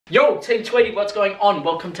Yo, Team Tweedie, what's going on?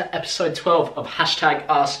 Welcome to episode 12 of Hashtag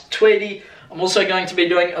Ask Tweedie. I'm also going to be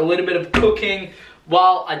doing a little bit of cooking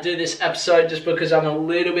while I do this episode just because I'm a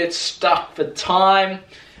little bit stuck for time.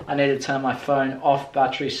 I need to turn my phone off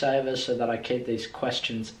battery saver so that I keep these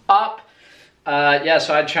questions up. So I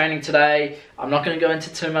had training today. I'm not going to go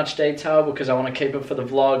into too much detail because I want to keep it for the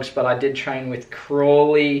vlogs, but I did train with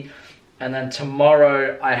Crawley. And then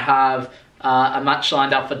tomorrow I have a match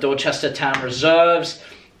lined up for Dorchester Town Reserves.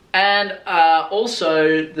 And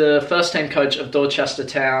also the first team coach of Dorchester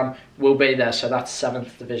Town will be there, so that's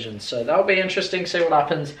 7th Division. So that'll be interesting, see what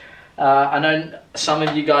happens. I know some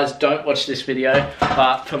of you guys don't watch this video,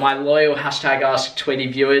 but for my loyal Hashtag Ask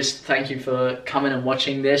Tweedie viewers, thank you for coming and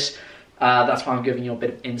watching this. That's why I'm giving you a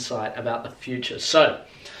bit of insight about the future. So,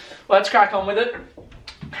 let's crack on with it.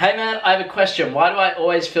 Hey man, I have a question. Why do I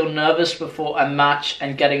always feel nervous before a match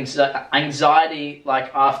and get anxiety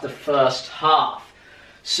like after first half?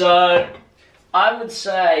 So, I would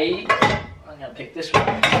say, I'm going to pick this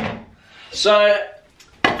one. So,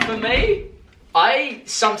 for me, I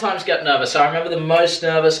sometimes get nervous. I remember the most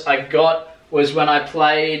nervous I got was when I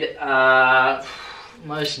played,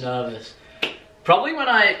 most nervous. Probably when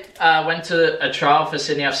I went to a trial for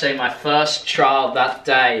Sydney FC, my first trial that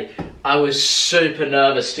day, I was super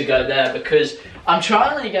nervous to go there because I'm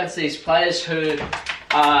trialing against these players who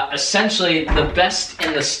are essentially the best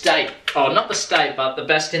in the state. Oh, not the state, but the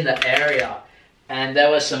best in the area. And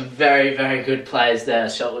there were some very, very good players there,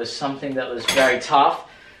 so it was something that was very tough.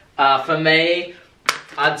 For me,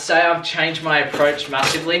 I'd say I've changed my approach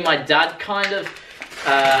massively. My dad kind of,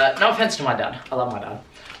 no offense to my dad, I love my dad,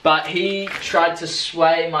 but he tried to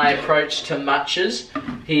sway my approach to matches.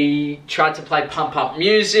 He tried to play pump-up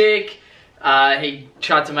music. He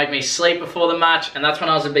tried to make me sleep before the match, and that's when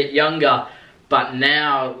I was a bit younger. But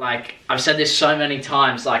now, like, I've said this so many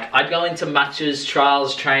times, like, I'd go into matches,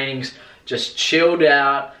 trials, trainings, just chilled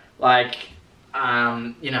out, like,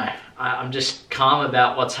 you know, I'm just calm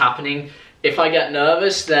about what's happening. If I get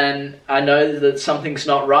nervous, then I know that something's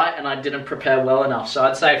not right and I didn't prepare well enough. So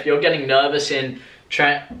I'd say if you're getting nervous in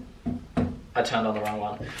I turned on the wrong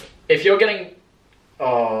one. If you're getting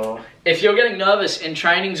nervous in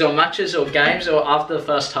trainings or matches or games or after the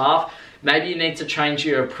first half, maybe you need to change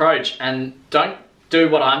your approach and don't do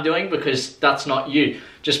what I'm doing because that's not you.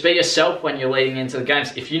 Just be yourself when you're leading into the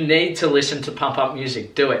games. If you need to listen to pump up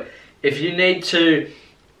music, do it. If you need to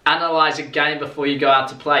analyze a game before you go out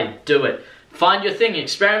to play, do it. Find your thing,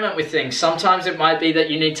 experiment with things. Sometimes it might be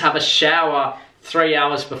that you need to have a shower 3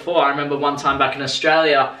 hours before. I remember one time back in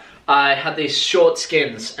Australia, I had these short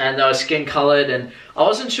skins and they were skin colored and I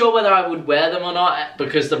wasn't sure whether I would wear them or not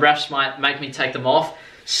because the refs might make me take them off.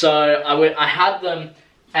 So I had them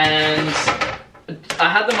and I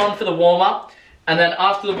had them on for the warm-up, and then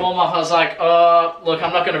after the warm-up I was like, oh, look,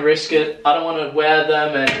 I'm not going to risk it. I don't want to wear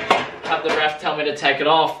them and have the ref tell me to take it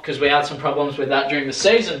off because we had some problems with that during the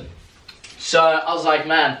season. So I was like,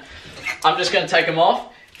 man, I'm just going to take them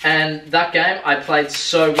off, and that game I played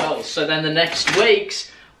so well. So then the next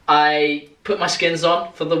weeks I put my skins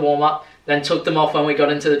on for the warm-up, then took them off when we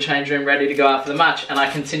got into the change room ready to go out for the match, and I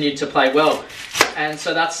continued to play well. And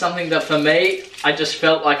so that's something that for me, I just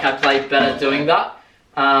felt like I played better doing that.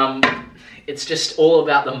 It's just all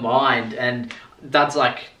about the mind, and Dad's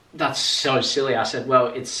like, that's so silly. I said, well,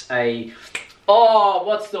 it's a, oh,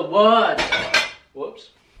 what's the word? Whoops.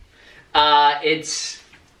 I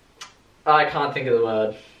can't think of the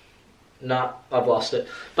word. Nah, I've lost it.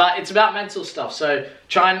 But it's about mental stuff. So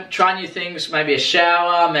try new things, maybe a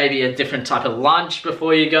shower, maybe a different type of lunch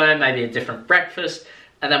before you go, maybe a different breakfast.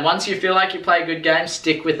 And then once you feel like you play a good game,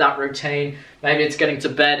 stick with that routine. Maybe it's getting to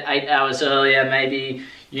bed 8 hours earlier. Maybe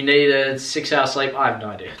you need a 6-hour sleep. I have no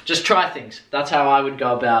idea. Just try things. That's how I would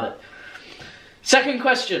go about it. Second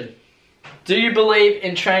question. Do you believe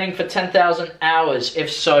in training for 10,000 hours?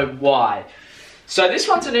 If so, why? So this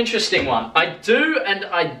one's an interesting one. I do and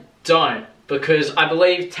I don't, because I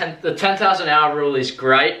believe the 10,000 hour rule is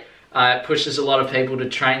great. It pushes a lot of people to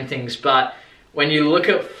train things, but when you look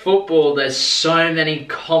at football, there's so many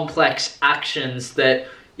complex actions that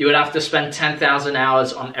you would have to spend 10,000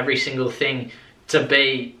 hours on every single thing to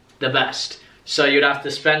be the best. So you'd have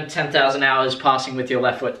to spend 10,000 hours passing with your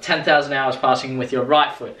left foot, 10,000 hours passing with your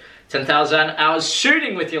right foot, 10,000 hours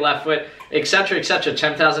shooting with your left foot, etc, etc,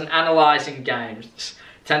 10,000 analysing games,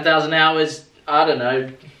 10,000 hours, I don't know,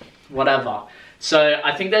 whatever. So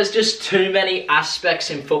I think there's just too many aspects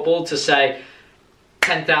in football to say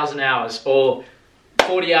 10,000 hours or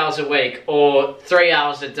 40 hours a week or 3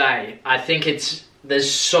 hours a day. I think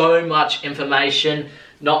there's so much information,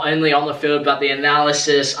 not only on the field, but the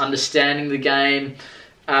analysis, understanding the game,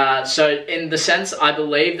 So in the sense, I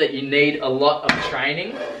believe that you need a lot of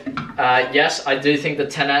training. Yes, I do think the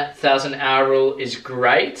 10,000 hour rule is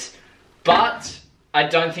great, but I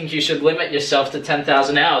don't think you should limit yourself to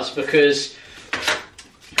 10,000 hours because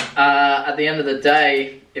at the end of the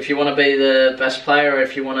day, if you want to be the best player or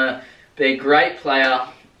if you want to be a great player,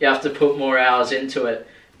 you have to put more hours into it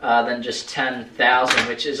than just 10,000,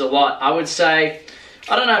 which is a lot. I would say,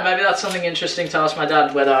 I don't know, maybe that's something interesting to ask my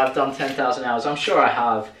dad whether I've done 10,000 hours. I'm sure I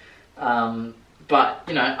have. But,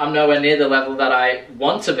 you know, I'm nowhere near the level that I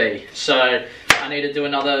want to be. So I need to do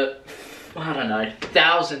another, I don't know,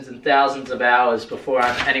 thousands and thousands of hours before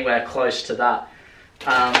I'm anywhere close to that.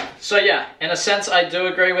 So yeah, in a sense I do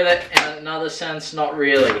agree with it, in another sense not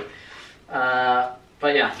really.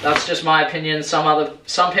 But yeah, that's just my opinion.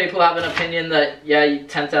 Some people have an opinion that, yeah,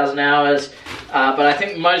 10,000 hours. But I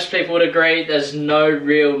think most people would agree there's no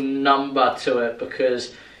real number to it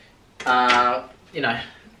because, you know,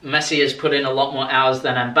 Messi has put in a lot more hours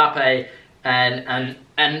than Mbappe, and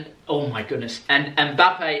oh my goodness, and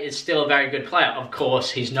Mbappe is still a very good player. Of course,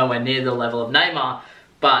 he's nowhere near the level of Neymar,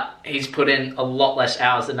 but he's put in a lot less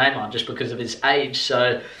hours than Neymar just because of his age.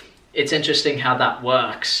 So it's interesting how that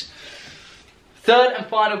works. Third and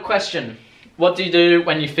final question. What do you do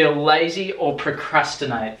when you feel lazy or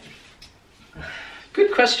procrastinate?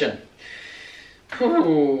 Good question.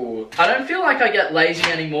 Ooh, I don't feel like I get lazy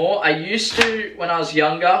anymore. I used to when I was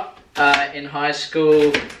younger, in high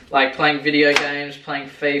school, like playing video games, playing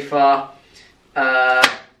FIFA.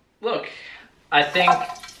 Look, I think,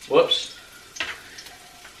 whoops.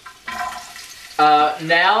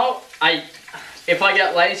 Now, if I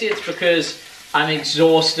get lazy, it's because I'm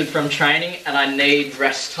exhausted from training and I need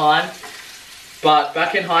rest time. But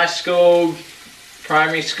back in high school,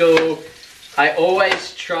 primary school, I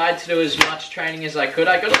always tried to do as much training as I could.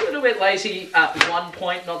 I got a little bit lazy at one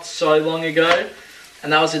point not so long ago,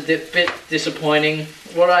 and that was a bit disappointing.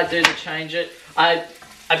 What did I do to change it? I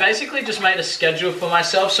basically just made a schedule for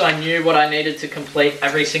myself so I knew what I needed to complete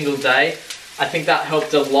every single day. I think that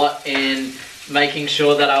helped a lot in making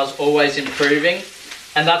sure that I was always improving.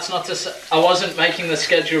 And that's not to say, I wasn't making the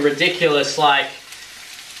schedule ridiculous, like,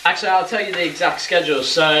 actually I'll tell you the exact schedule.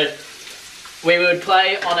 So we would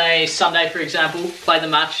play on a Sunday, for example, play the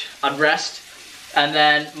match, I'd rest, and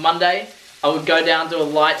then Monday I would go down to a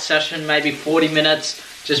light session, maybe 40 minutes,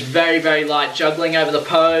 just very, very light, juggling over the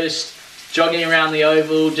post, jogging around the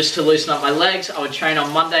oval just to loosen up my legs. I would train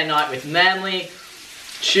on Monday night with Manly.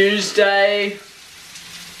 Tuesday,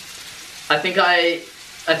 I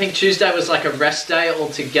think Tuesday was like a rest day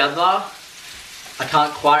altogether. I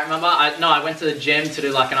can't quite remember. I went to the gym to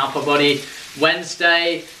do like an upper body.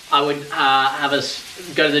 Wednesday, I would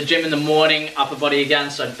go to the gym in the morning, upper body again,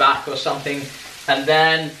 so back or something. And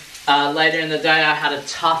then later in the day, I had a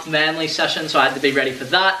tough Manly session, so I had to be ready for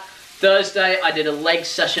that. Thursday, I did a leg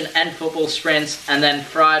session and football sprints. And then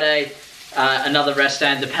Friday, another rest day.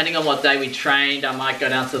 And depending on what day we trained, I might go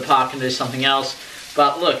down to the park and do something else.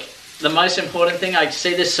 But look, the most important thing, I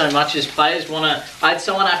see this so much, is players want to... I had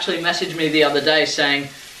someone actually message me the other day saying,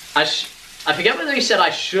 I forget whether he said I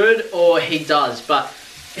should or he does, but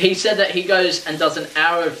he said that he goes and does an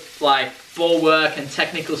hour of like ball work and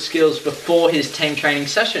technical skills before his team training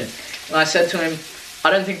session. And I said to him, I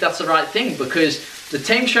don't think that's the right thing, because the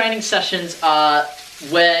team training sessions are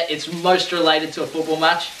where it's most related to a football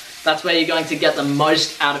match. That's where you're going to get the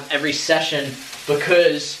most out of every session,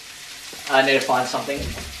 because... I need to find something.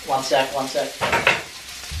 One sec.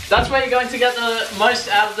 That's where you're going to get the most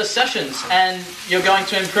out of the sessions, and you're going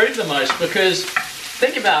to improve the most, because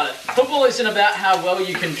think about it. Football isn't about how well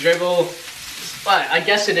you can dribble. Well, I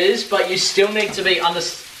guess it is, but you still need to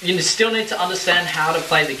understand how to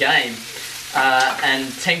play the game. And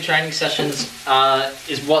team training sessions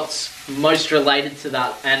is what's most related to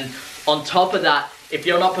that. And on top of that, if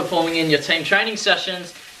you're not performing in your team training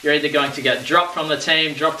sessions, you're either going to get dropped from the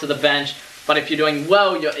team, dropped to the bench, but if you're doing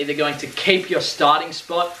well, you're either going to keep your starting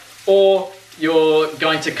spot or you're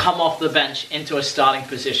going to come off the bench into a starting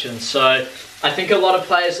position. So I think a lot of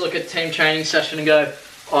players look at team training session and go,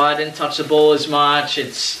 oh, I didn't touch the ball as much,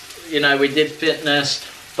 it's, you know, we did fitness,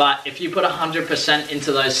 but if you put 100%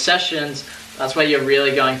 into those sessions, that's where you're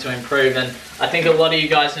really going to improve. And I think a lot of you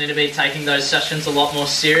guys need to be taking those sessions a lot more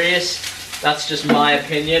serious. That's just my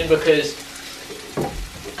opinion, because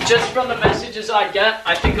just from the messages I get,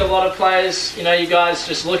 I think a lot of players, you know, you guys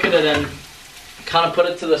just look at it and kind of put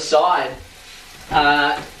it to the side.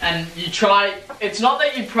 And you try, it's not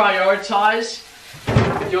that you prioritize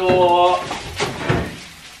your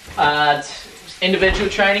individual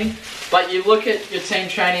training, but you look at your team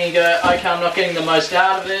training and go, okay, I'm not getting the most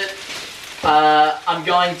out of it. I'm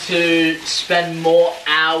going to spend more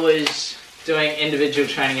hours doing individual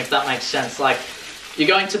training, if that makes sense. Like, you're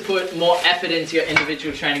going to put more effort into your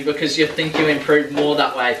individual training because you think you improve more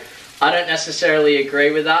that way. I don't necessarily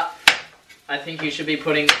agree with that. I think you should be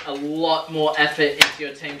putting a lot more effort into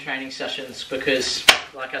your team training sessions because,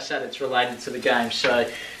 like I said, it's related to the game. So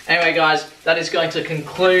anyway, guys, that is going to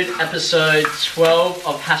conclude episode 12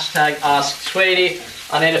 of hashtag Ask Tweedie.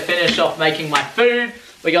 I need to finish off making my food.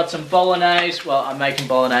 We got some bolognese. Well, I'm making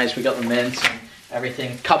bolognese. We got the mince and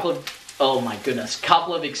everything. Oh my goodness,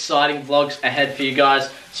 couple of exciting vlogs ahead for you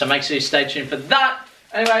guys, so make sure you stay tuned for that.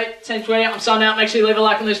 Anyway, Team Tweedie, I'm signing out. Make sure you leave a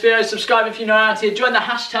like on this video, subscribe if you're not out here, join the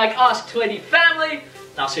hashtag Ask Tweedie family,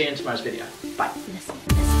 and I'll see you in tomorrow's video. Bye.